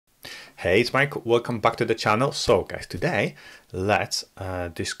Hey, it's Mike. Welcome back to the channel. So guys, today let's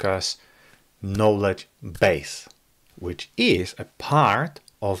discuss knowledge base, which is a part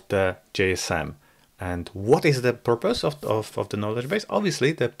of the JSM. And what is the purpose of the knowledge base?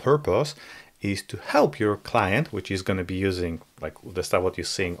 Obviously, the purpose is to help your client, which is going to be using like the stuff what you're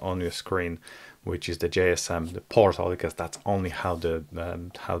seeing on your screen, which is the JSM, the portal, because that's only how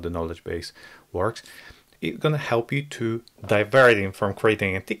the knowledge base works. It's going to help you to divert him from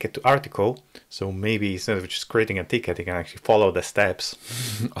creating a ticket to article. So maybe instead of just creating a ticket, he can actually follow the steps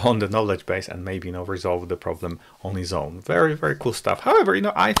on the knowledge base and maybe, resolve the problem on his own. Very, very cool stuff. However,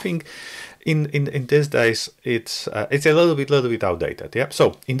 I think in these days, it's a little bit outdated. Yeah.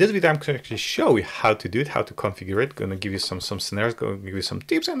 So in this video, I'm going to actually show you how to do it, how to configure it. Going to give you some scenarios, going to give you some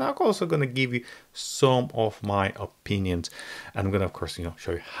tips, and I'm also going to give you some of my opinions. And I'm going to, of course,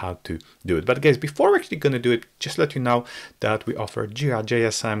 show you how to do it. But guys, before we're actually going to do it, just let you know that we offer Jira,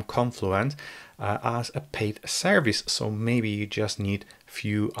 JSM, Confluence as a paid service. So maybe you just need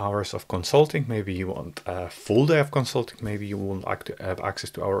few hours of consulting, maybe you want a full day of consulting, maybe you would like to have access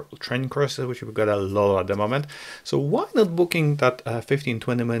to our training courses, which we've got a lot at the moment. So why not booking that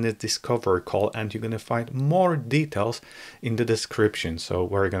 15-20 minute discovery call, and you're going to find more details in the description. So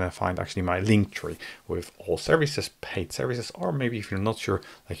where you're going to find actually my link tree with all services, paid services, or maybe if you're not sure,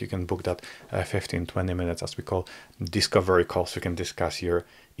 like you can book that 15-20 minutes as we call discovery calls. We can discuss your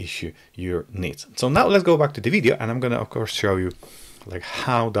issue, your needs. So now let's go back to the video, and I'm going to of course show you like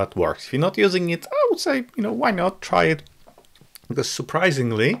how that works. If you're not using it, I would say, why not try it? Because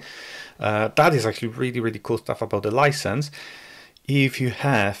surprisingly, that is actually really cool stuff about the license. If you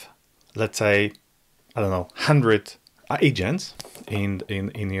have, let's say, I don't know, 100 agents in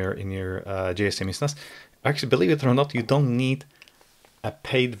your JSM instance, actually, believe it or not, you don't need a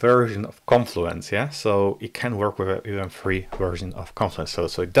paid version of Confluence, yeah. So it can work with an even free version of Confluence.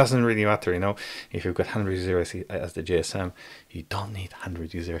 So it doesn't really matter, if you've got 100 users as the JSM, you don't need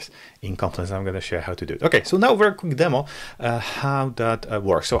 100 users in Confluence. I'm going to share how to do it. Okay, so now very quick demo how that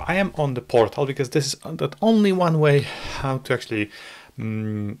works. So I am on the portal because this is the only one way how to actually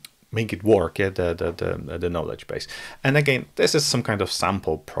make it work, yeah, the knowledge base. And again, this is some kind of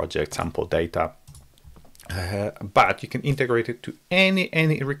sample project, sample data. But you can integrate it to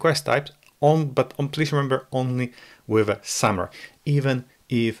any request types but please remember only with a summary, even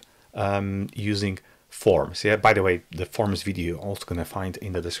if using forms. Yeah, by the way, the forms video you're also going to find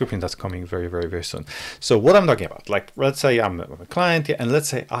in the description. That's coming very soon. So what I'm talking about, like let's say I'm a client, yeah, and let's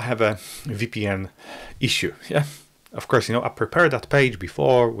say I have a VPN issue. Yeah, of course, I prepared that page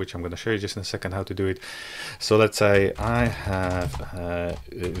before, which I'm going to show you just in a second how to do it. So let's say I have a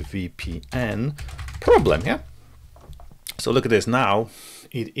VPN problem, yeah. So look at this now.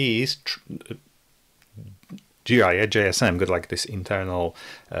 It is Jira, yeah, JSM, got like this internal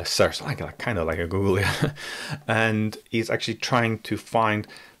search, like kind of like a Google, yeah, and it's actually trying to find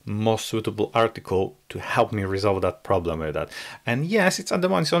most suitable article to help me resolve that problem with that. And yes, it's at the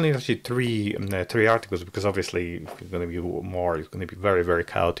moment it's only actually three articles, because obviously if it's going to be more, it's going to be very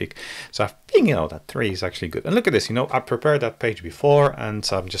chaotic. So I think that 3 is actually good. And look at this, I prepared that page before, and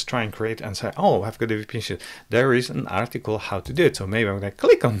so I'm just trying to create and say, oh, I've got a VPN issue. There is an article how to do it. So maybe I'm going to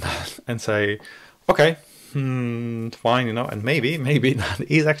click on that and say, okay, fine, and maybe that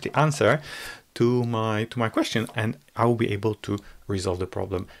is actually answer to my question, and I will be able to resolve the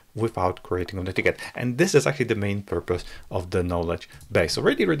problem without creating on the ticket. And this is actually the main purpose of the knowledge base. So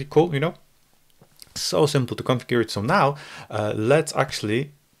really cool, so simple to configure it. So now let's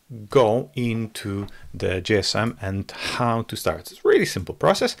actually go into the JSM and how to start. It's a really simple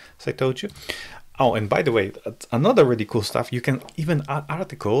process, as I told you. Oh, and by the way, another really cool stuff, you can even add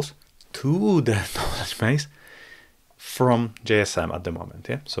articles to the knowledge base from JSM at the moment.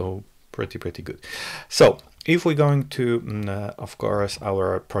 Yeah, so pretty good. So if we're going to of course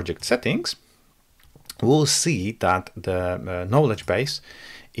our project settings, we'll see that the knowledge base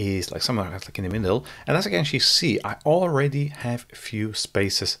is like somewhere like in the middle, and as you can actually see, I already have a few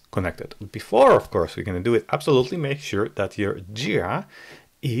spaces connected. Before, of course, we're going to do it, absolutely make sure that your Jira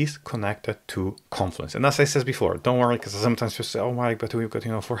is connected to Confluence. And as I said before, don't worry, because sometimes you say, oh my, but we've got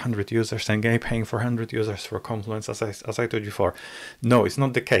 400 users and paying 400 users for Confluence, as I told you before. No, it's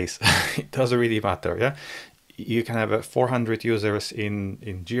not the case. It doesn't really matter. Yeah, you can have 400 users in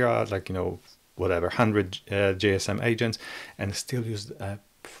Jira, like whatever, 100 JSM agents, and still use a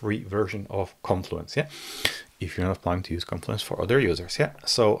free version of Confluence. Yeah, if you're not planning to use Confluence for other users. Yeah,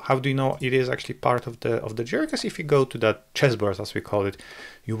 so how do you know it is actually part of the Jira? Because if you go to that chessboard, as we call it,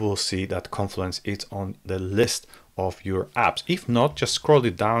 you will see that Confluence is on the list of your apps. If not, just scroll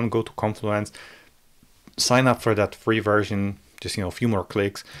it down, go to Confluence, sign up for that free version, just a few more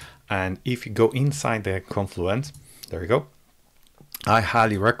clicks, And if you go inside the Confluence, there you go, I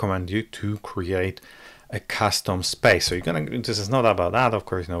highly recommend you to create a custom space. So you're gonna, this is not about that, of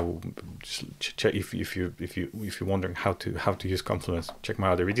course, just check if you're wondering how to use Confluence, check my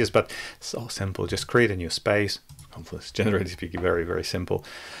other videos, but it's so simple. Just create a new space. Confluence, generally speaking, very, very simple,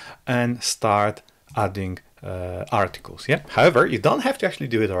 and start adding articles. Yeah, however, you don't have to actually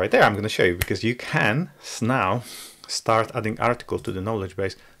do it right there. I'm going to show you, because you can now start adding articles to the knowledge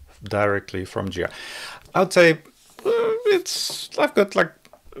base directly from Jira. I would say I've got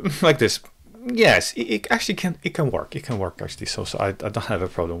like this. Yes, it actually can work. It can work actually. So I don't have a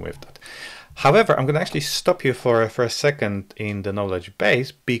problem with that. However, I'm going to actually stop you for a second in the knowledge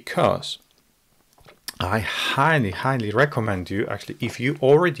base, because I highly recommend you, actually, if you're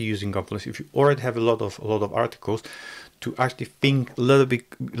already using Confluence, if you already have a lot of articles, to actually think a little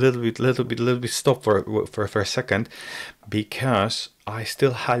bit stop for a second, because I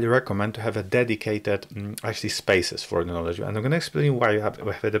still highly recommend to have a dedicated actually spaces for the knowledge. And I'm going to explain why you have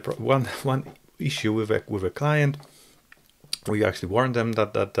one issue with a client. We actually warned them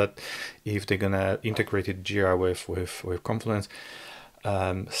that if they're gonna integrate it Jira with Confluence,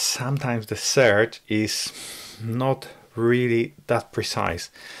 sometimes the search is not really that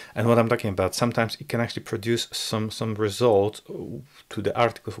precise. And what I'm talking about, sometimes it can actually produce some results to the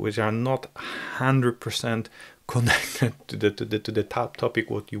articles which are not 100% connected to the top topic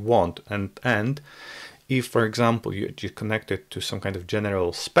what you want. And if, for example, you connect it to some kind of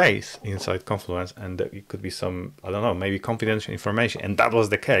general space inside Confluence, and it could be some, I don't know, maybe confidential information, and that was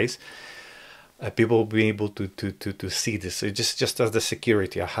the case, people will be able to see this. So just as the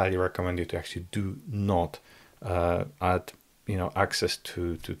security, I highly recommend you to actually do not add access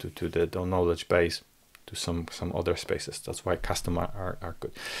to the knowledge base to some other spaces. That's why custom are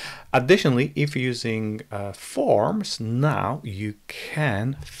good. Additionally, if you're using forms, now you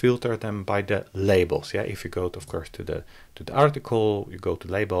can filter them by the labels. Yeah, if you go to, of course, to the article, you go to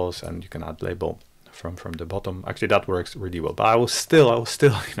labels, and you can add label from the bottom. Actually, that works really well. But I will still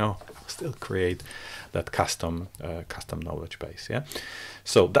create that custom knowledge base. Yeah,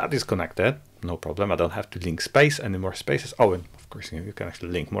 so that is connected, no problem. I don't have to link space any more spaces. Oh, and of course you can actually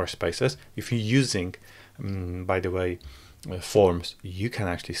link more spaces if you're using by the way forms. You can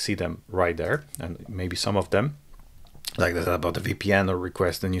actually see them right there, and maybe some of them, like that about the VPN or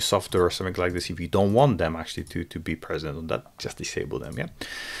request a new software or something like this, if you don't want them actually to be present on that, just disable them. Yeah,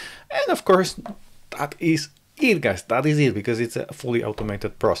 and of course that is it, guys. That is it, because it's a fully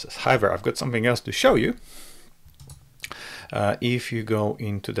automated process. However, I've got something else to show you. If you go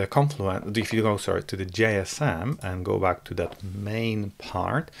into the Confluence, if you go to the JSM and go back to that main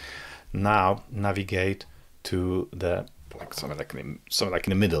part, now navigate to the something like in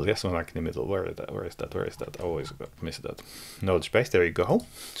the middle. Yeah, something like in the middle. Where is that? I always miss that. Knowledge base. There you go.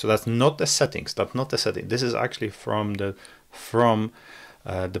 So that's not the settings. That's not the setting. This is actually from the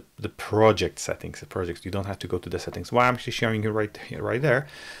project settings. The project, you don't have to go to the settings. Why I'm actually showing you right here, right there,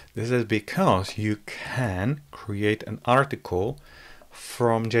 this is because you can create an article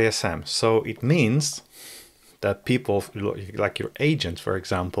from JSM. So it means that people like your agents, for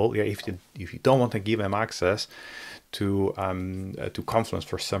example, yeah, if you don't want to give them access to Confluence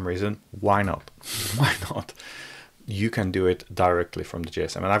for some reason, why not? Why not? You can do it directly from the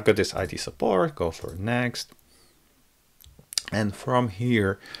JSM. And I've got this IT support. Go for next. And from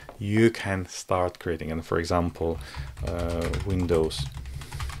here, you can start creating, and for example, Windows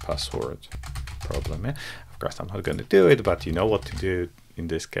password problem. Yeah? Of course, I'm not going to do it, but you know what to do. In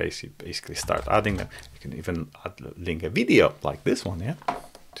this case, you basically start adding them. You can even link a video like this one, yeah,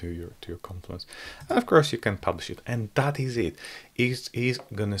 to your Confluence. And of course, you can publish it, and that is it. It is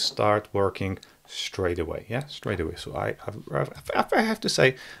going to start working straight away. Yeah, straight away. So I have to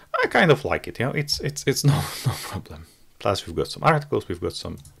say, I kind of like it. You know, it's no problem. Plus, we've got some articles, we've got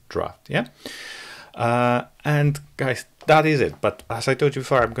some draft, yeah? And guys, that is it. But as I told you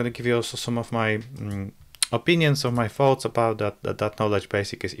before, I'm going to give you also some of my opinions, of my thoughts about that knowledge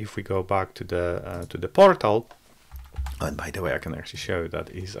base. Because if we go back to the portal, and by the way, I can actually show you that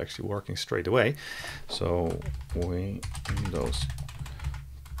it's actually working straight away. So Windows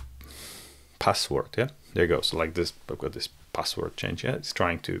password, yeah? There you go. So like this, I've got this password change, yeah? It's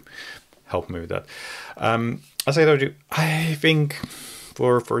trying to help me with that. As I told you, I think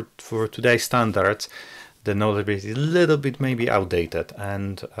for today's standards, the knowledge base is a little bit maybe outdated,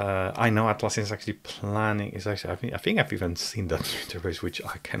 and I know Atlassian is actually planning. I think I've even seen that interface, which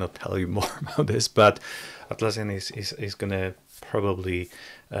I cannot tell you more about this, but Atlassian is gonna probably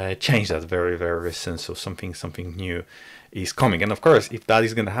change that very, very soon. So something new is coming, and of course, if that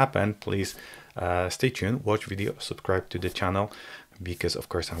is gonna happen, please stay tuned, watch video, subscribe to the channel, because of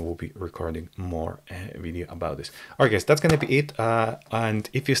course I will be recording more video about this. All right guys, that's gonna be it. And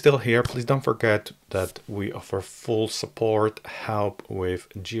if you're still here, please don't forget that we offer full support, help with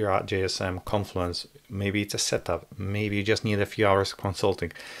Jira, JSM, Confluence. Maybe it's a setup, maybe you just need a few hours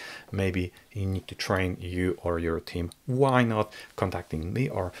consulting, maybe you need to train you or your team. Why not contacting me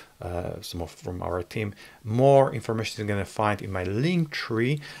or some from our team? More information you're gonna find in my link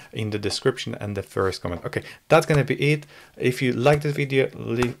tree in the description and the first comment. Okay, that's gonna be it. If you like this video,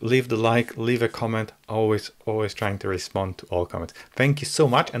 leave the like, leave a comment. Always trying to respond to all comments. Thank you so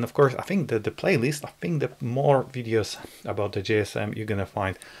much. And of course, I think that the playlist, I think that more videos about the JSM you're gonna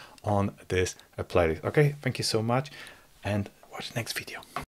find on this playlist. Okay, thank you so much and watch the next video.